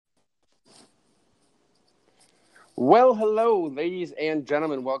Well, hello, ladies and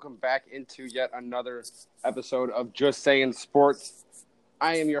gentlemen. Welcome back into yet another episode of Just Saying Sports.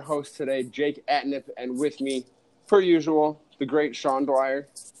 I am your host today, Jake Atnip, and with me, per usual, the great Sean Dwyer.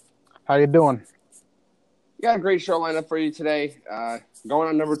 How you doing? We got a great show lineup for you today.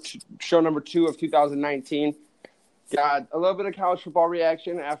 Going on show number 2 of 2019. Got a little bit of college football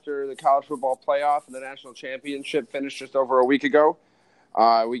reaction after the college football playoff and the national championship finished just over a week ago.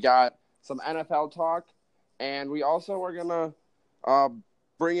 We got some NFL talk. And we also are going to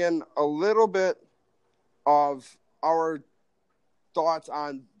bring in a little bit of our thoughts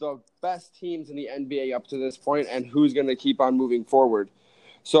on the best teams in the NBA up to this point and who's going to keep on moving forward.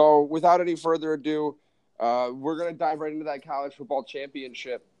 So without any further ado, we're going to dive right into that college football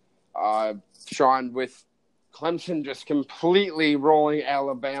championship, Sean, with Clemson just completely rolling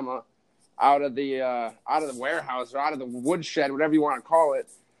Alabama out of the warehouse or out of the woodshed, whatever you want to call it.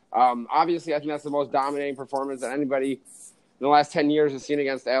 Obviously, I think that's the most dominating performance that anybody in the last 10 years has seen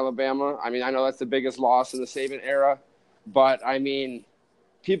against Alabama. I mean, I know that's the biggest loss in the Saban era, but, I mean,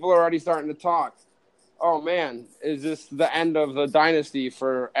 people are already starting to talk. Oh, man, is this the end of the dynasty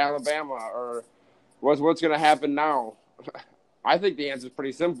for Alabama, or what's going to happen now? I think the answer is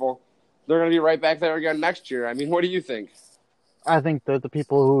pretty simple. They're going to be right back there again next year. I mean, what do you think? I think that the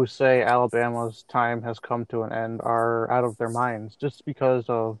people who say Alabama's time has come to an end are out of their minds just because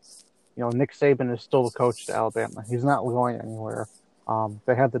of, Nick Saban is still the coach to Alabama. He's not going anywhere.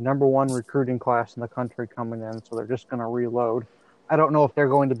 They have the number one recruiting class in the country coming in, so they're just going to reload. I don't know if they're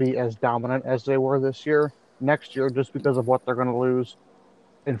going to be as dominant as they were next year, just because of what they're going to lose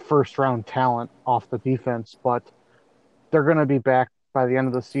in first-round talent off the defense, but they're going to be back by the end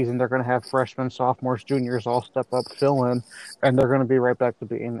of the season. They're going to have freshmen, sophomores, juniors all step up, fill in, and they're going to be right back to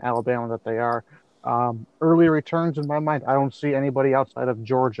being Alabama that they are. Early returns, in my mind, I don't see anybody outside of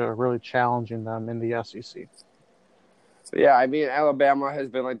Georgia really challenging them in the SEC. Yeah, I mean, Alabama has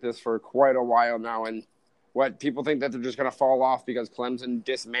been like this for quite a while now, and what people think that they're just going to fall off because Clemson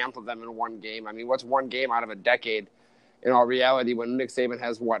dismantled them in one game. I mean, what's one game out of a decade in all reality when Nick Saban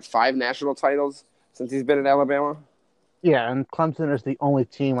has, 5 national titles since he's been at Alabama? Yeah, and Clemson is the only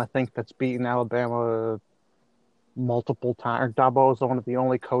team, I think, that's beaten Alabama multiple times. Dabo is one of the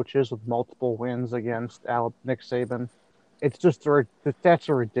only coaches with multiple wins against Nick Saban. It's just the stats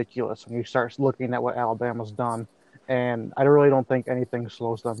are ridiculous when you start looking at what Alabama's done. And I really don't think anything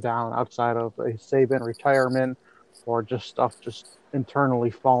slows them down outside of a Saban retirement or just stuff just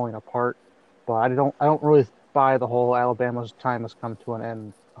internally falling apart. But I don't really buy the whole Alabama's time has come to an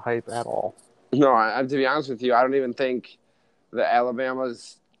end hype at all. No, to be honest with you, I don't even think that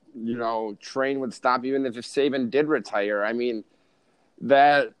Alabama's, train would stop even if Saban did retire. I mean,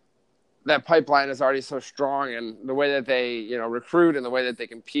 that pipeline is already so strong, and the way that they, recruit and the way that they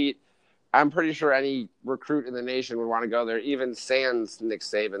compete, I'm pretty sure any recruit in the nation would want to go there, even sans Nick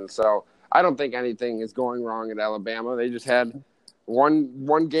Saban. So I don't think anything is going wrong at Alabama. They just had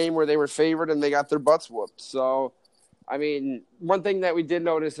one game where they were favored and they got their butts whooped. So, I mean, one thing that we did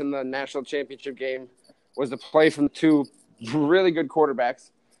notice in the national championship game was the play from 2 really good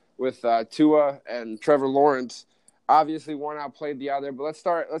quarterbacks with Tua and Trevor Lawrence. Obviously, one outplayed the other, but let's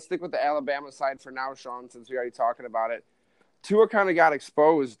stick with the Alabama side for now, Sean, since we're already talking about it. Tua kind of got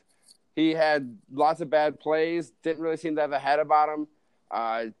exposed. He had lots of bad plays, didn't really seem to have a head about him.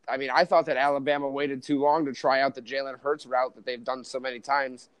 I thought that Alabama waited too long to try out the Jalen Hurts route that they've done so many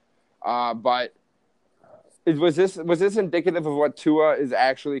times. But was this indicative of what Tua is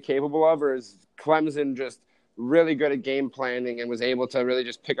actually capable of, or is Clemson just really good at game planning and was able to really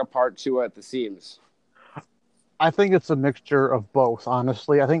just pick apart Tua at the seams? I think it's a mixture of both,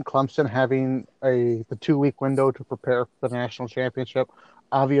 honestly. I think Clemson having the 2-week window to prepare for the national championship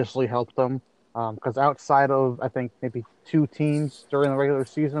obviously helped them because outside of, I think, maybe 2 teams during the regular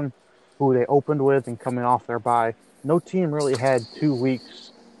season who they opened with and coming off their bye, no team really had 2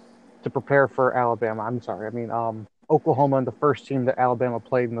 weeks to prepare for Alabama. Oklahoma, and the first team that Alabama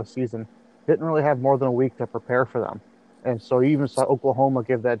played in the season, didn't really have more than a week to prepare for them. And so you even saw Oklahoma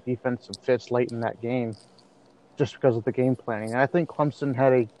give that defense some fits late in that game just because of the game planning. And I think Clemson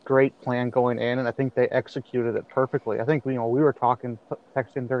had a great plan going in, and I think they executed it perfectly. I think, we were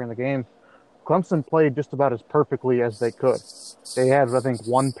texting during the game. Clemson played just about as perfectly as they could. They had, I think,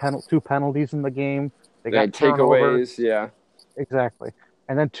 2 penalties in the game. They got takeaways, yeah. Exactly.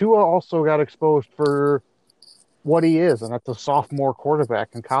 And then Tua also got exposed for what he is, and that's a sophomore quarterback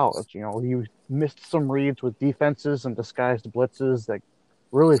in college. He missed some reads with defenses and disguised blitzes that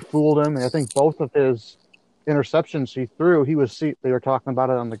really fooled him. And I think both of his interceptions he threw, they were talking about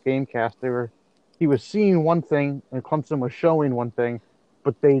it on the GameCast. He was seeing one thing, and Clemson was showing one thing,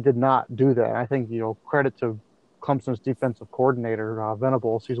 but they did not do that. I think, credit to Clemson's defensive coordinator,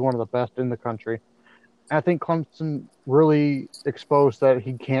 Venables. He's one of the best in the country. And I think Clemson really exposed that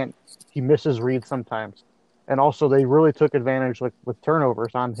he misses reads sometimes. And also, they really took advantage, like with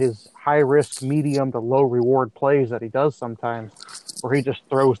turnovers, on his high risk, medium to low reward plays that he does sometimes, where he just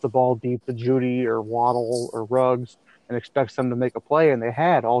throws the ball deep to Judy or Waddle or Ruggs and expects them to make a play, and they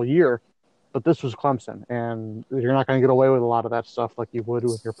had all year. But this was Clemson, and you're not going to get away with a lot of that stuff like you would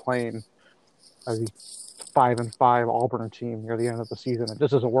with your playing a 5-5 Auburn team near the end of the season. It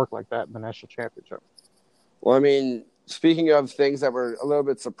just doesn't work like that in the national championship. Well, I mean, speaking of things that were a little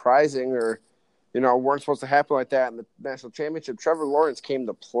bit surprising or, weren't supposed to happen like that in the national championship, Trevor Lawrence came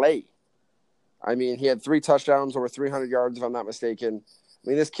to play. I mean, he had 3 touchdowns, over 300 yards, if I'm not mistaken. I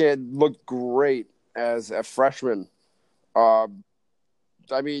mean, this kid looked great as a freshman. I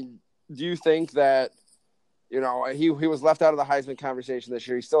mean, do you think that, he was left out of the Heisman conversation this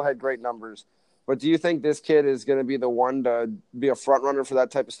year. He still had great numbers. But do you think this kid is going to be the one to be a front runner for that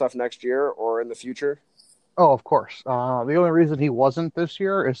type of stuff next year or in the future? Oh, of course. The only reason he wasn't this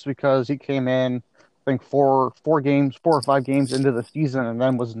year is because he came in, I think, 4 or 5 games into the season and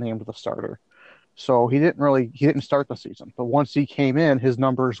then was named the starter. So he didn't start the season. But once he came in, his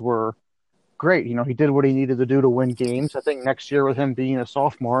numbers were great. He did what he needed to do to win games. I think next year with him being a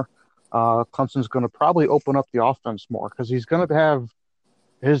sophomore, Clemson's going to probably open up the offense more because he's going to have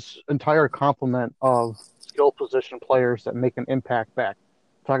his entire complement of skill position players that make an impact back.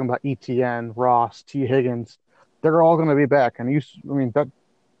 Talking about ETN, Ross, T. Higgins, they're all going to be back. And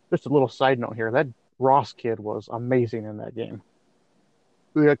just a little side note here, that Ross kid was amazing in that game.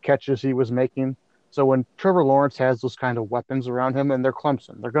 The catches he was making. So when Trevor Lawrence has those kind of weapons around him, and they're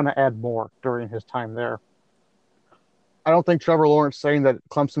Clemson, they're going to add more during his time there. I don't think Trevor Lawrence saying that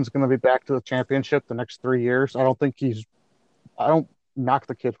Clemson's going to be back to the championship the next 3 years. I don't knock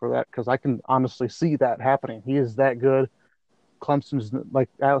the kid for that because I can honestly see that happening. He is that good. Clemson's like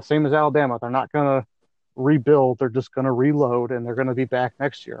same as Alabama. They're not going to rebuild. They're just going to reload, and they're going to be back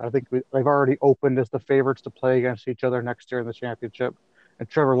next year. I think they've already opened as the favorites to play against each other next year in the championship. And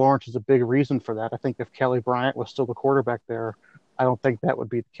Trevor Lawrence is a big reason for that. I think if Kelly Bryant was still the quarterback there, I don't think that would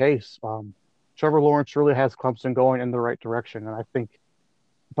be the case. Trevor Lawrence really has Clemson going in the right direction. And I think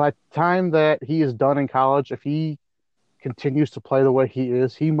by the time that he is done in college, if he continues to play the way he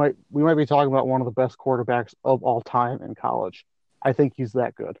is, we might be talking about one of the best quarterbacks of all time in college. I think he's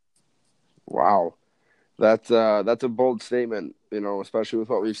that good. Wow. That's a bold statement, especially with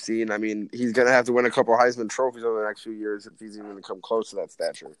what we've seen. I mean, he's going to have to win a couple Heisman trophies over the next few years if he's even going to come close to that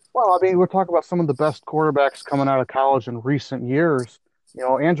stature. Well, I mean, we're talking about some of the best quarterbacks coming out of college in recent years.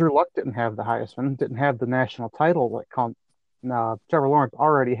 Andrew Luck didn't have the Heisman, didn't have the national title like Trevor Lawrence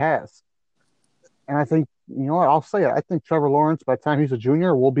already has. And I think, I'll say it. I think Trevor Lawrence, by the time he's a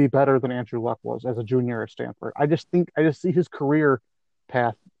junior, will be better than Andrew Luck was as a junior at Stanford. I just see his career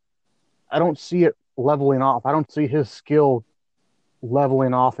path. I don't see it leveling off. I don't see his skill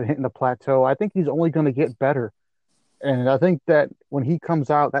leveling off and hitting the plateau. I think he's only going to get better. And I think that when he comes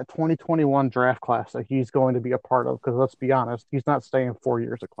out, that 2021 draft class that he's going to be a part of, because let's be honest, he's not staying 4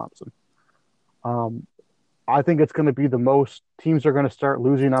 years at Clemson. I think it's going to be the most teams are going to start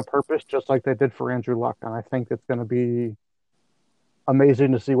losing on purpose, just like they did for Andrew Luck. And I think it's going to be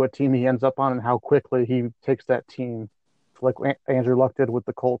amazing to see what team he ends up on and how quickly he takes that team, like Andrew Luck did with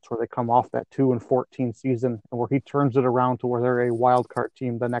the Colts, where they come off that 2-14 season and where he turns it around to where they're a wild card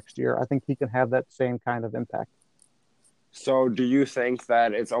team the next year. I think he can have that same kind of impact. So do you think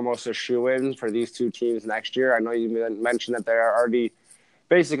that it's almost a shoo-in for these two teams next year? I know you mentioned that they're already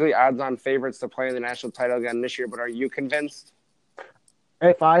basically odds-on favorites to play in the national title again this year, but are you convinced?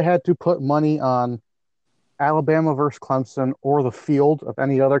 If I had to put money on Alabama versus Clemson or the field of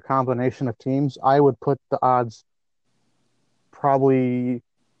any other combination of teams, I would put the odds probably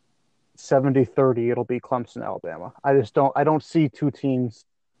 70-30. It'll be Clemson, Alabama. I don't see two teams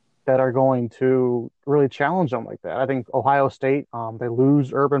that are going to really challenge them like that. I think Ohio State, they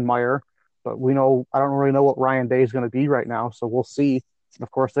lose Urban Meyer, but I don't really know what Ryan Day is going to be right now, so we'll see. And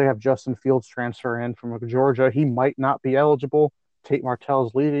of course, they have Justin Fields transfer in from Georgia. He might not be eligible. Tate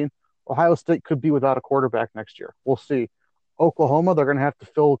Martell's leaving. Ohio State could be without a quarterback next year. We'll see. Oklahoma, they're going to have to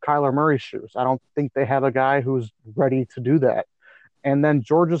fill Kyler Murray's shoes. I don't think they have a guy who's ready to do that. And then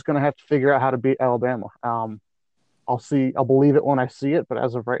Georgia's going to have to figure out how to beat Alabama. I'll believe it when I see it, but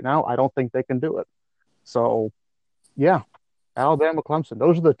as of right now, I don't think they can do it. So, yeah, Alabama, Clemson.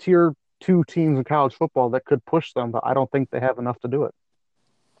 Those are the tier 2 teams in college football that could push them, but I don't think they have enough to do it.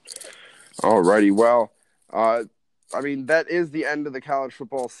 All righty. Well, that is the end of the college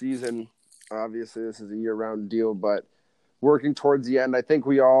football season. Obviously, this is a year-round deal, but working towards the end. I think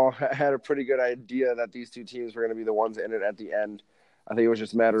we all had a pretty good idea that these two teams were going to be the ones in it at the end. I think it was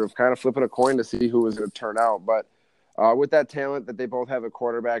just a matter of kind of flipping a coin to see who was going to turn out. But with that talent that they both have at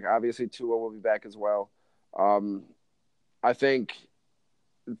quarterback, obviously Tua will be back as well. I think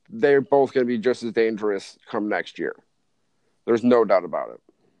they're both going to be just as dangerous come next year. There's no doubt about it.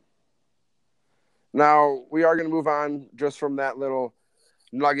 Now, we are going to move on just from that little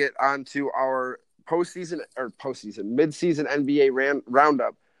nugget onto our mid-season NBA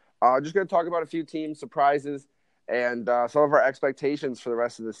roundup. Just going to talk about a few team surprises and some of our expectations for the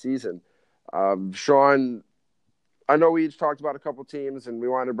rest of the season. Sean, I know we each talked about a couple teams and we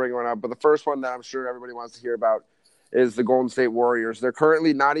wanted to bring one up, but the first one that I'm sure everybody wants to hear about is the Golden State Warriors. They're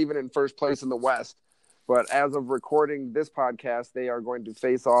currently not even in first place in the West, but as of recording this podcast, they are going to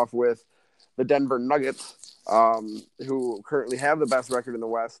face off with the Denver Nuggets, who currently have the best record in the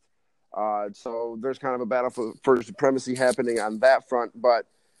West. So there's kind of a battle for supremacy happening on that front. But,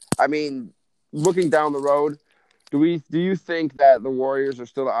 I mean, looking down the road, do you think that the Warriors are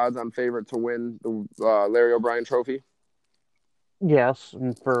still the odds-on favorite to win the Larry O'Brien Trophy? Yes,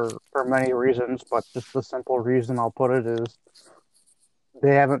 and for many reasons, but just the simple reason I'll put it is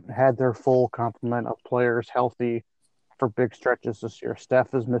they haven't had their full complement of players healthy for big stretches this year.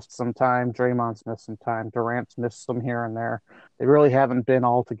 Steph has missed some time, Draymond's missed some time, Durant's missed some here and there. They really haven't been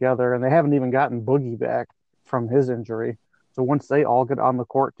all together, and they haven't even gotten Boogie back from his injury. So once they all get on the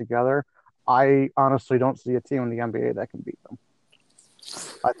court together, I honestly don't see a team in the NBA that can beat them.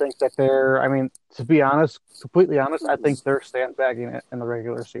 I think that to be honest, completely honest, I think they're sandbagging it in the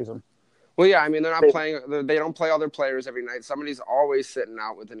regular season. Well, yeah, I mean, they're not playing. They don't play all their players every night. Somebody's always sitting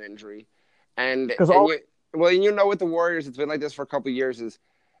out with an injury, and you know, with the Warriors, it's been like this for a couple of years. And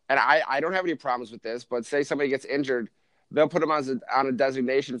I don't have any problems with this, but say somebody gets injured, they'll put them on a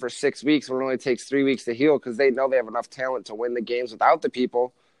designation for 6 weeks when it only takes 3 weeks to heal because they know they have enough talent to win the games without the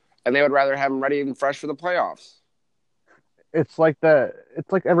people, and they would rather have them ready and fresh for the playoffs. It's like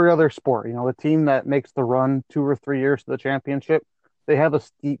every other sport. You know, the team that makes the run 2 or 3 years to the championship, they have a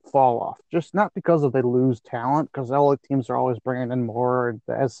steep fall off. Just not because they lose talent, because all the teams are always bringing in more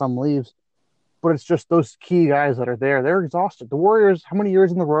as some leaves. But it's just those key guys that are there. They're exhausted. The Warriors, how many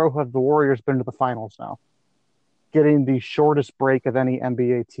years in a row have the Warriors been to the finals now? Getting the shortest break of any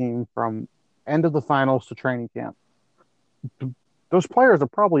NBA team from end of the finals to training camp. Those players are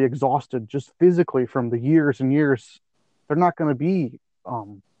probably exhausted just physically from the years and years. They're not going to be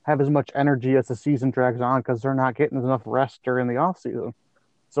have as much energy as the season drags on because they're not getting enough rest during the offseason.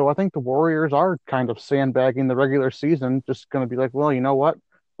 So I think the Warriors are kind of sandbagging the regular season, just going to be like, well, you know what?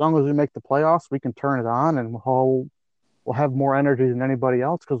 As long as we make the playoffs, we can turn it on and we'll have more energy than anybody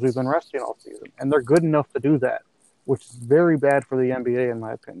else because we've been resting all season. And they're good enough to do that, which is very bad for the NBA in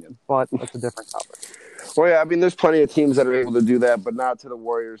my opinion. But that's a different topic. Well, yeah, I mean, there's plenty of teams that are able to do that, but not to the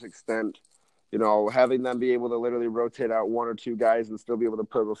Warriors' extent. You know, having them be able to literally rotate out 1 or 2 guys and still be able to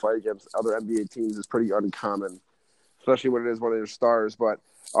put up a fight against other NBA teams is pretty uncommon, especially when it is one of their stars. But,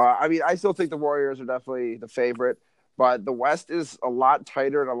 I mean, I still think the Warriors are definitely the favorite, but the West is a lot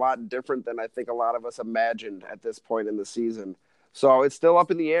tighter and a lot different than I think a lot of us imagined at this point in the season. So it's still up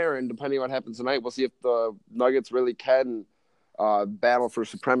in the air, and depending on what happens tonight, we'll see if the Nuggets really can battle for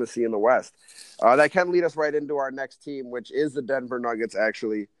supremacy in the West. That can lead us right into our next team, which is the Denver Nuggets,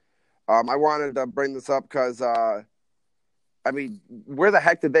 actually. I wanted to bring this up because, I mean, where the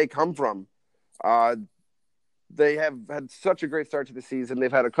heck did they come from? They have had such a great start to the season.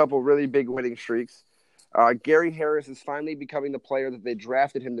 They've had a couple really big winning streaks. Gary Harris is finally becoming the player that they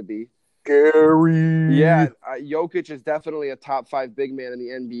drafted him to be. Gary! Yeah, Jokic is definitely a top 5 big man in the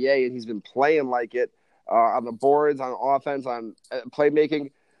NBA, and he's been playing like it on the boards, on offense, on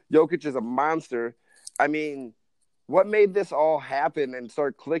playmaking. Jokic is a monster. I mean, what made this all happen and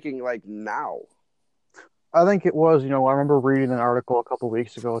start clicking like now? I think it was, I remember reading an article a couple of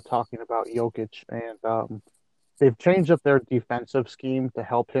weeks ago talking about Jokic, and they've changed up their defensive scheme to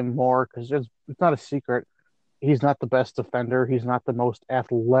help him more because it's not a secret. He's not the best defender. He's not the most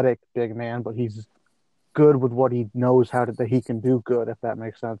athletic big man, but he's good with what he knows that he can do good, if that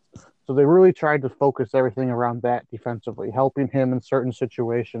makes sense. So they really tried to focus everything around that defensively, helping him in certain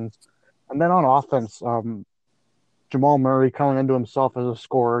situations. And then on offense, Jamal Murray coming into himself as a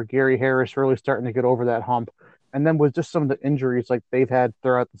scorer, Gary Harris really starting to get over that hump. And then with just some of the injuries like they've had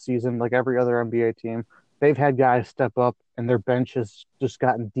throughout the season, like every other NBA team, they've had guys step up and their bench has just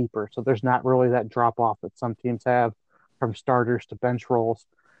gotten deeper. So there's not really that drop off that some teams have from starters to bench roles.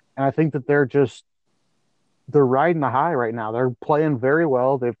 And I think that they're riding the high right now. They're playing very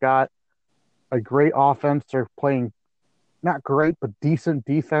well. They've got a great offense. They're playing not great, but decent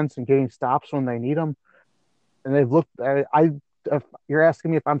defense and getting stops when they need them. and they've looked. If you're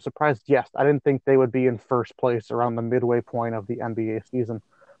asking me if I'm surprised, yes. I didn't think they would be in first place around the midway point of the NBA season,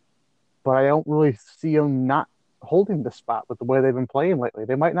 but I don't really see them not holding the spot with the way they've been playing lately.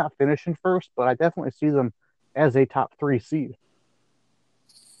 They might not finish in first, but I definitely see them as a top three seed.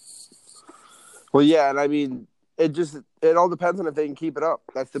 Well, yeah, and I mean, it all depends on if they can keep it up.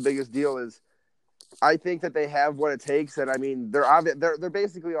 That's the biggest deal. Is I think that they have what it takes, and I mean, they're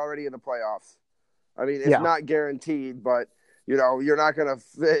basically already in the playoffs. I mean, it's Yeah, not guaranteed, but you're not gonna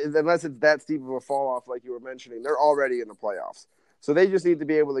unless it's that steep of a fall off, like you were mentioning. They're already in the playoffs, so they just need to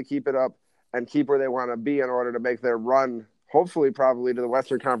be able to keep it up and keep where they want to be in order to make their run. Hopefully, probably to the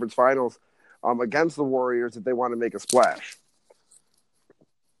Western Conference Finals against the Warriors if they want to make a splash.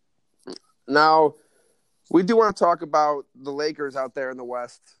 Now, we do want to talk about the Lakers out there in the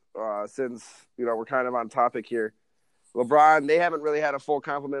West, since we're kind of on topic here. LeBron, they haven't really had a full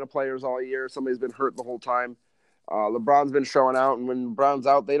complement of players all year. Somebody's been hurt the whole time. LeBron's been showing out, and when LeBron's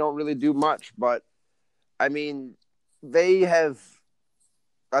out, they don't really do much. But I mean, they have.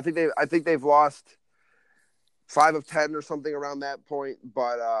 I think they've lost 5 of 10 or something around that point.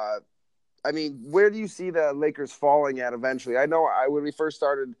 But I mean, where do you see the Lakers falling at eventually? I know when we first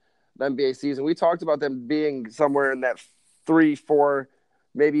started the NBA season, we talked about them being somewhere in that 3, 4,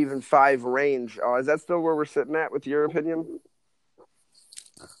 maybe even 5 range. Is that still where we're sitting at with your opinion?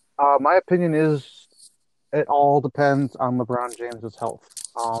 my opinion is it all depends on LeBron James's health.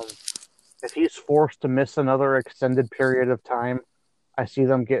 If he's forced to miss another extended period of time, I see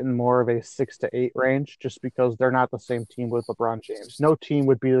them getting more of a 6 to 8 range, just because they're not the same team with LeBron James. No team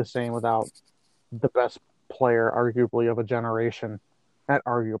would be the same without the best player, arguably, of a generation. Not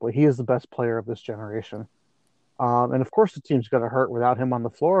arguably, he is the best player of this generation. And of course, the team's going to hurt without him on the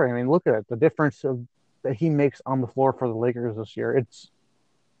floor. I mean, look at it. The difference that he makes on the floor for the Lakers this year.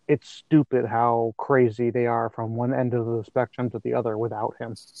 It's stupid how crazy they are from one end of the spectrum to the other without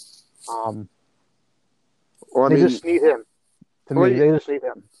him. Um, Well, I they mean, just need him. To well, me, they just need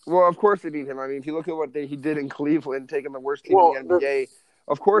him. well, of course they need him. I mean, if you look at what he did in Cleveland, taking the worst team in Well, the NBA,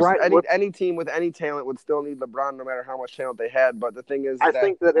 of course, right. any team with any talent would still need LeBron, no matter how much talent they had. But the thing is I that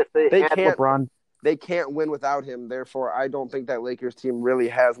think that if they they had can't LeBron, they can't win without him. Therefore, I don't think that Lakers team really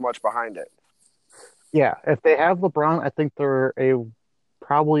has much behind it. yeah, if they have LeBron, I think they're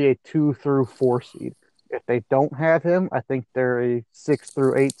probably a 2 through 4 seed. If they don't have him, I think they're a 6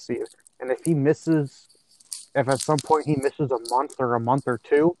 through 8 seed. And if at some point he misses a month or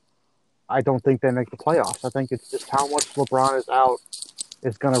two, I don't think they make the playoffs. I think it's just how much LeBron is out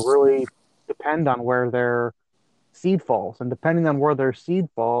is going to really depend on where their seed falls. And depending on where their seed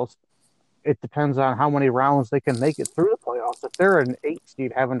falls, it depends on how many rounds they can make it through the playoffs. If they're an 8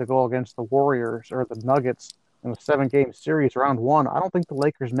 seed having to go against the Warriors or the Nuggets in a 7 game series round one, I don't think the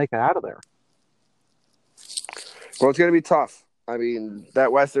Lakers make it out of there. Well, it's going to be tough. I mean,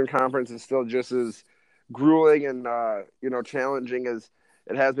 that Western Conference is still just as grueling and challenging as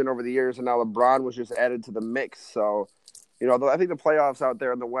it has been over the years. And now LeBron was just added to the mix. So, I think the playoffs out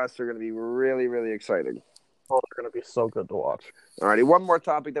there in the West are going to be really, really exciting. Oh, they're going to be so good to watch. All righty, one more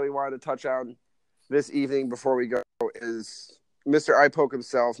topic that we wanted to touch on this evening before we go is Mr. iPoke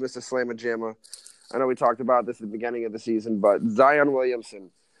himself, Mr. Slamma-Jamma. I know we talked about this at the beginning of the season, but Zion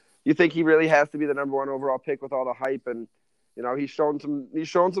Williamson, you think he really has to be the number 1 overall pick with all the hype? And he's shown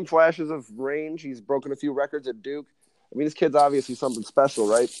some flashes of range. He's broken a few records at Duke. I mean, this kid's obviously something special,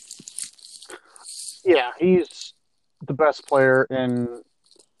 right? Yeah, he's the best player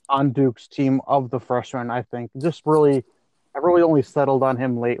on Duke's team of the freshmen, I think. I've really only settled on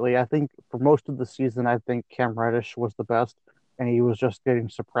him lately. I think for most of the season, I think Cam Reddish was the best, and he was just getting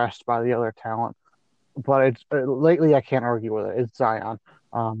suppressed by the other talent. But lately, I can't argue with it. It's Zion.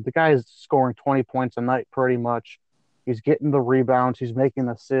 The guy is scoring 20 points a night pretty much. He's getting the rebounds. He's making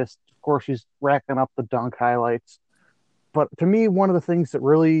assists. Of course, he's racking up the dunk highlights. But to me, one of the things that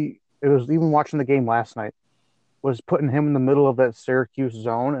it was even watching the game last night, was putting him in the middle of that Syracuse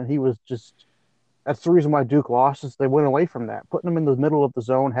zone, and he was just that's the reason why Duke lost, is they went away from that. Putting him in the middle of the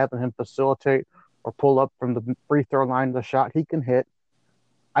zone, having him facilitate or pull up from the free throw line, the shot he can hit.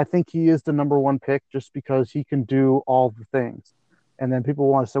 I think he is the number 1 pick just because he can do all the things. And then people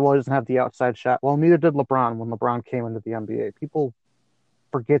want to say, well, he doesn't have the outside shot. Well, neither did LeBron when LeBron came into the NBA. People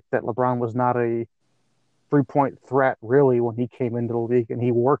forget that LeBron was not a 3-point threat really when he came into the league, and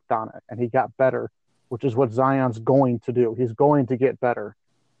he worked on it and he got better, which is what Zion's going to do. He's going to get better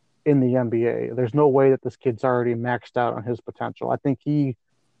in the NBA. There's no way that this kid's already maxed out on his potential. I think he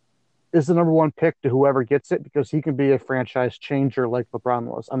is the number 1 pick to whoever gets it, because he can be a franchise changer like LeBron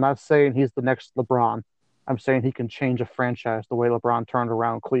was. I'm not saying he's the next LeBron. I'm saying he can change a franchise the way LeBron turned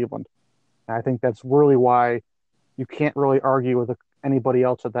around Cleveland. And I think that's really why you can't really argue with anybody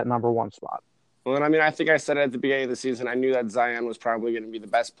else at that number one spot. Well, and I mean, I think I said it at the beginning of the season. I knew that Zion was probably going to be the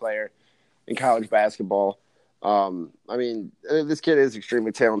best player in college basketball. I mean, this kid is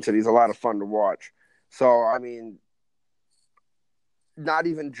extremely talented. He's a lot of fun to watch. So, I mean, not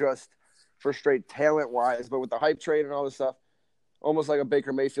even just for straight talent wise, but with the hype trade and all this stuff, almost like a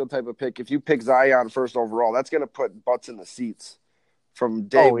Baker Mayfield type of pick. If you pick Zion first overall, that's going to put butts in the seats from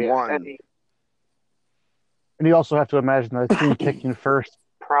day one. And you also have to imagine that the team picking first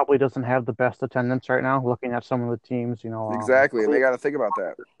probably doesn't have the best attendance right now, looking at some of the teams, Exactly, and they got to think about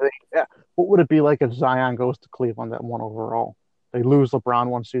that. Yeah. What would it be like if Zion goes to Cleveland at 1 overall? They lose LeBron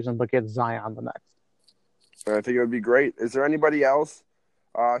one season, but get Zion the next. I think it would be great. Is there anybody else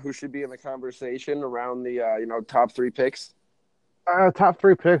who should be in the conversation around the top 3 picks? Top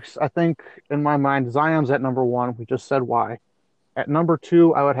 3 picks, I think, in my mind, Zion's at number 1. We just said why. At number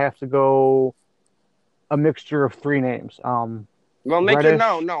 2, I would have to go a mixture of 3 names. Well,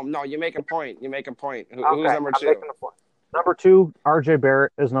 you make a point. You make a point. Who's number 2? Number 2, RJ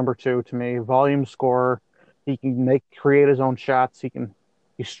Barrett is number 2 to me. Volume scorer. He can create his own shots.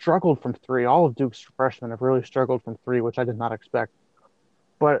 He struggled from 3. All of Duke's freshmen have really struggled from 3, which I did not expect.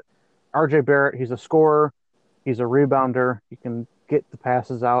 But RJ Barrett, he's a scorer. He's a rebounder. He can get the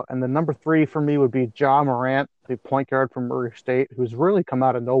passes out. And the number 3 for me would be Ja Morant, the point guard from Murray State, who's really come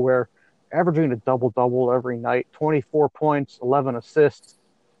out of nowhere, averaging a double-double every night, 24 points, 11 assists,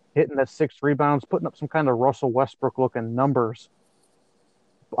 hitting that 6 rebounds, putting up some kind of Russell Westbrook-looking numbers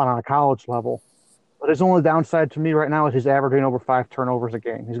on a college level. But his only downside to me right now is he's averaging over 5 turnovers a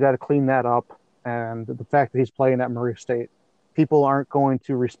game. He's got to clean that up. And the fact that he's playing at Murray State, people aren't going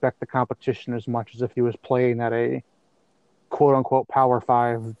to respect the competition as much as if he was playing at a quote-unquote Power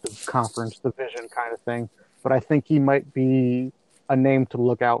 5 conference division kind of thing. But I think he might be a name to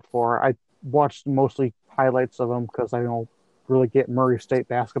look out for. I watched mostly highlights of him because I don't really get Murray State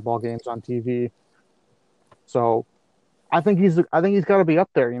basketball games on TV. So I think he's got to be up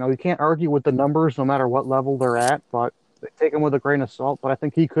there. You can't argue with the numbers no matter what level they're at, but they take him with a grain of salt. But I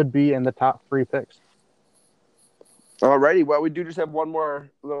think he could be in the top 3 picks. Alrighty, well, we do just have one more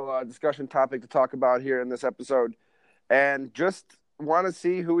little discussion topic to talk about here in this episode, and just want to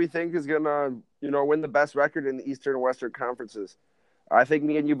see who we think is gonna, win the best record in the Eastern and Western conferences. I think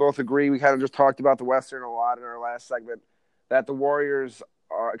me and you both agree. We kind of just talked about the Western a lot in our last segment, that the Warriors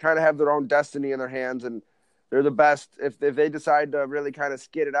kind of have their own destiny in their hands, and they're the best. If they decide to really kind of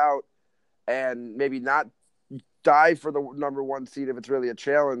skid it out and maybe not die for the number 1 seed if it's really a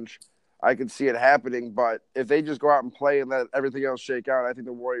challenge, I could see it happening. But if they just go out and play and let everything else shake out, I think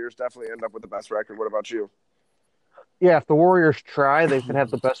the Warriors definitely end up with the best record. What about you? Yeah, if the Warriors try, they could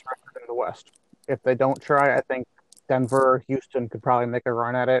have the best record in the West. If they don't try, I think Denver, Houston could probably make a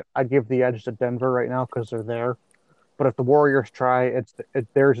run at it. I'd give the edge to Denver right now because they're there. But if the Warriors try,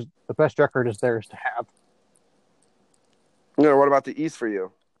 the best record is theirs to have. What about the East for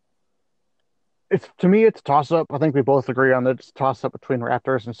you? To me, it's a toss-up. I think we both agree on that. It's a toss-up between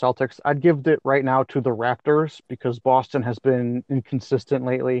Raptors and Celtics. I'd give it right now to the Raptors because Boston has been inconsistent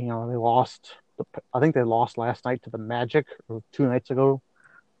lately. They lost. I think they lost last night to the Magic or 2 nights ago.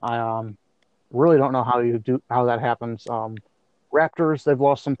 I really don't know how that happens. Raptors, they've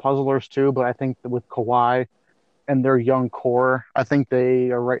lost some puzzlers too, but I think that with Kawhi and their young core, I think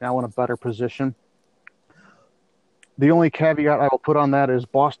they are right now in a better position. The only caveat I will put on that is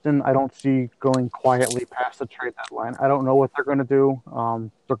Boston, I don't see going quietly past the trade deadline. I don't know what they're going to do.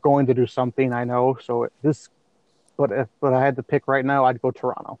 They're going to do something, I know. But I had to pick right now, I'd go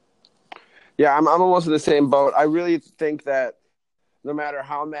Toronto. Yeah, I'm almost in the same boat. I really think that no matter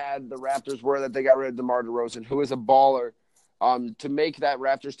how mad the Raptors were that they got rid of DeMar DeRozan, who is a baller, to make that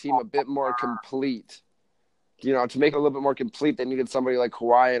Raptors team a bit more complete, to make it a little bit more complete, they needed somebody like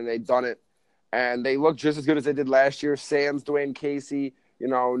Kawhi, and they've done it. And they look just as good as they did last year. Sans Dwayne Casey,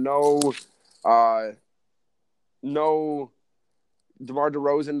 no DeMar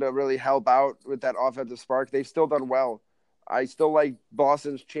DeRozan to really help out with that offensive spark. They've still done well. I still like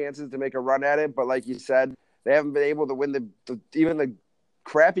Boston's chances to make a run at it, but like you said, they haven't been able to win even the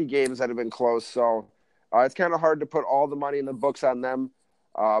crappy games that have been close. So it's kind of hard to put all the money in the books on them.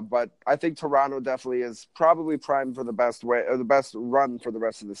 But I think Toronto definitely is probably primed for the best run for the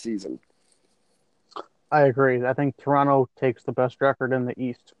rest of the season. I agree. I think Toronto takes the best record in the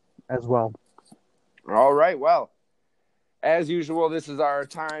East as well. All right. Well, as usual, this is our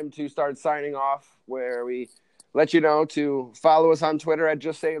time to start signing off, where we let you know to follow us on Twitter at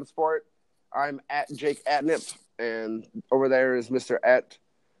Just Saying Sport. I'm at Jake Atnip, and over there is Mr. at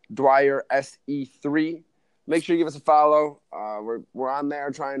Dwyer SE3. Make sure you give us a follow. We're on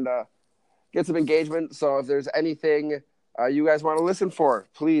there trying to get some engagement. So if there's anything you guys want to listen for,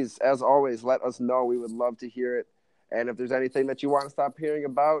 please, as always, let us know. We would love to hear it. And if there's anything that you want to stop hearing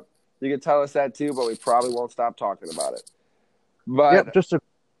about, you can tell us that too, but we probably won't stop talking about it. But Yep,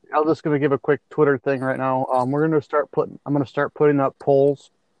 I'm just going to give a quick Twitter thing right now. I'm going to start putting up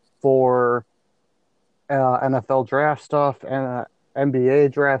polls for NFL draft stuff and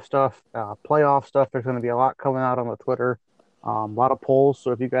NBA draft stuff, playoff stuff. There's going to be a lot coming out on the Twitter, a lot of polls.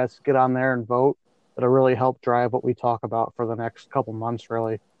 So if you guys get on there and vote, it'll really help drive what we talk about for the next couple months,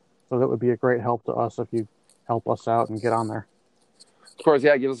 really. So that would be a great help to us if you help us out and get on there. of course,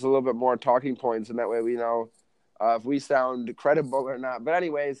 yeah, give us a little bit more talking points, and that way we know if we sound credible or not. But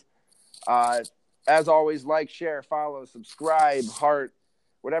anyways, as always, like, share, follow, subscribe, heart,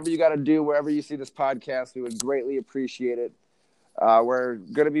 whatever you got to do, wherever you see this podcast, we would greatly appreciate it. We're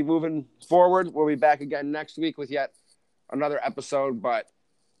going to be moving forward. We'll be back again next week with yet another episode. But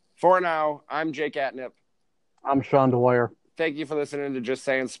for now, I'm Jake Atnip. I'm Sean Dwyer. Thank you for listening to Just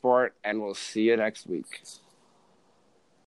Saying Sport, and we'll see you next week.